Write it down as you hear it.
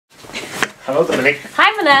Hello, Dominic. Hi,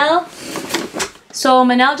 Manel. So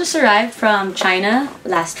Manel just arrived from China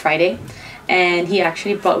last Friday, and he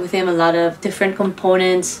actually brought with him a lot of different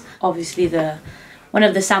components. Obviously, one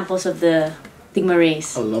of the samples of the Dygma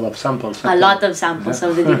race. A lot of samples. A lot of samples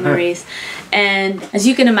of the Dygma race. And as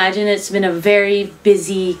you can imagine, it's been a very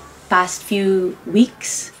busy past few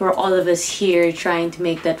weeks for all of us here trying to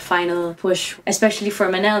make that final push, especially for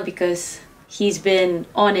Manel because he's been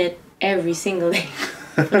on it every single day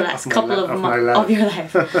for the last couple of months of your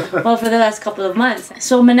life. Well, for the last couple of months.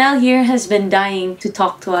 So Manel here has been dying to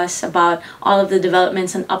talk to us about all of the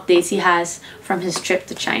developments and updates he has from his trip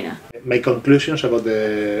to China. My conclusions about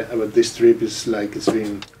this trip is like it's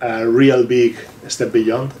been a real big step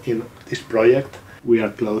beyond in this project. We are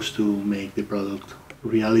close to make the product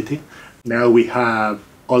reality. Now we have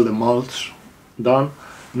all the molds done.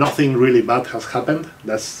 Nothing really bad has happened.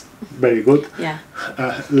 That's very good. Yeah.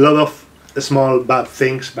 A lot of small bad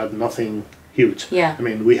things, but nothing huge. Yeah. I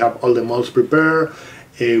mean, we have all the molds prepared.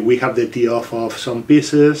 We have the tee-off of some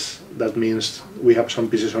pieces. That means we have some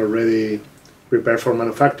pieces already prepared for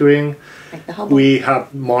manufacturing. Like the hubble. We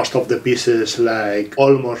have most of the pieces like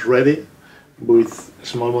almost ready with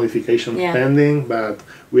small modifications pending, but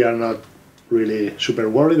we are not really super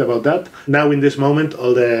worried about that. Now in this moment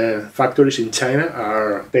all the factories in China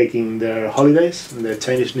are taking their holidays, the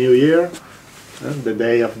Chinese New Year, the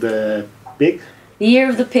day of the pig. The year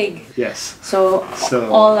of the pig. Yes. So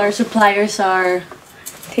all our suppliers are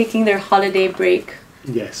taking their holiday break.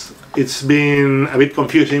 Yes. It's been a bit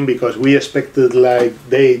confusing because we expected like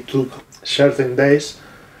they took certain days,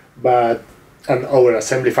 but and our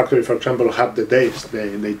assembly factory, for example, have the days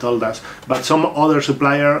they told us, but some other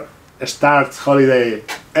supplier starts holiday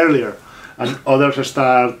earlier and others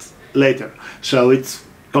start later. So it's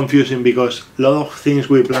confusing because a lot of things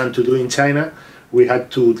we planned to do in China we had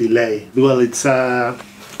to delay. Well, it's a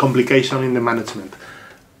complication in the management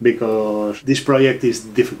because this project is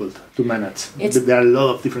difficult to manage. There are a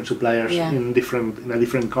lot of different suppliers in a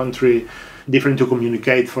different country, different to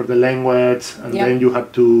communicate for the language, and then you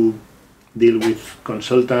have to deal with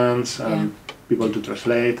consultants and people to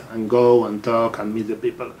translate and go and talk and meet the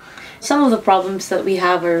people. Some of the problems that we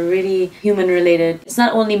have are really human related. It's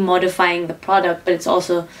not only modifying the product, but it's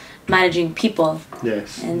also managing people.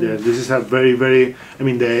 Yes, this is a very, I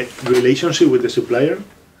mean, the relationship with the supplier,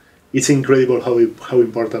 it's incredible how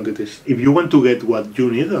important it is. If you want to get what you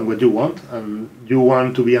need and what you want, and you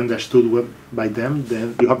want to be understood by them,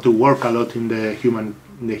 then you have to work a lot in the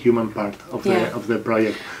human part of the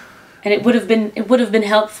project. And it would have been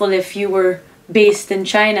helpful if you were based in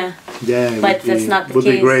China. Yeah, but that's not the case. Would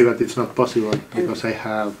be great, but it's not possible because I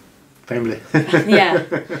have family. Yeah.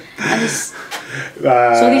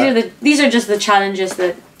 So these are just the challenges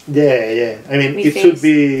that. Yeah. I mean, it should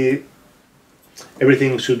be.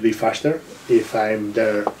 Everything should be faster if I'm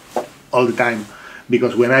there all the time,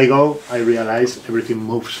 because when I go, I realize everything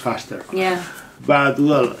moves faster. Yeah. But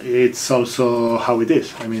well, it's also how it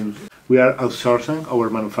is. I mean, we are outsourcing our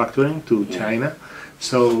manufacturing to China,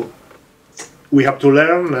 so we have to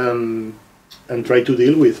learn and try to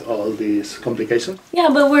deal with all these complications. Yeah,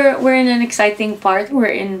 but we're in an exciting part. We're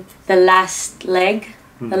in the last leg,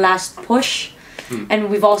 the last push. And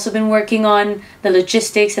we've also been working on the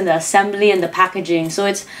logistics and the assembly and the packaging. So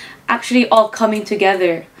it's actually all coming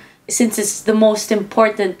together. Since it's the most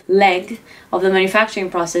important leg of the manufacturing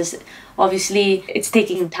process, obviously it's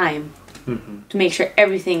taking time to make sure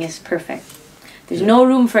everything is perfect. There's no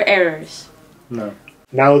room for errors. No.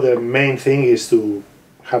 Now the main thing is to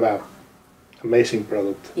have an amazing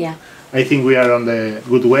product. Yeah. I think we are on the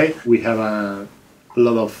good way. We have a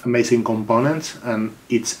lot of amazing components, and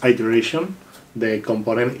each iteration the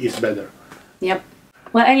component is better. Yep.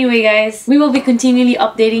 Well, anyway, guys, we will be continually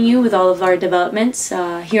updating you with all of our developments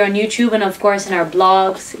here on YouTube and, of course, in our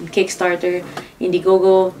blogs, in Kickstarter,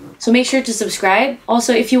 Indiegogo. So make sure to subscribe.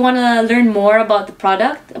 Also, if you want to learn more about the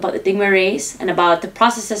product, about the Dygma race, and about the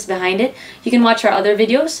processes behind it, you can watch our other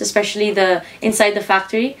videos, especially the Inside the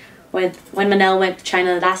Factory when Manel went to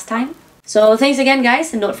China last time. So thanks again,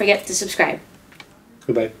 guys, and don't forget to subscribe.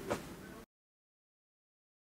 Goodbye.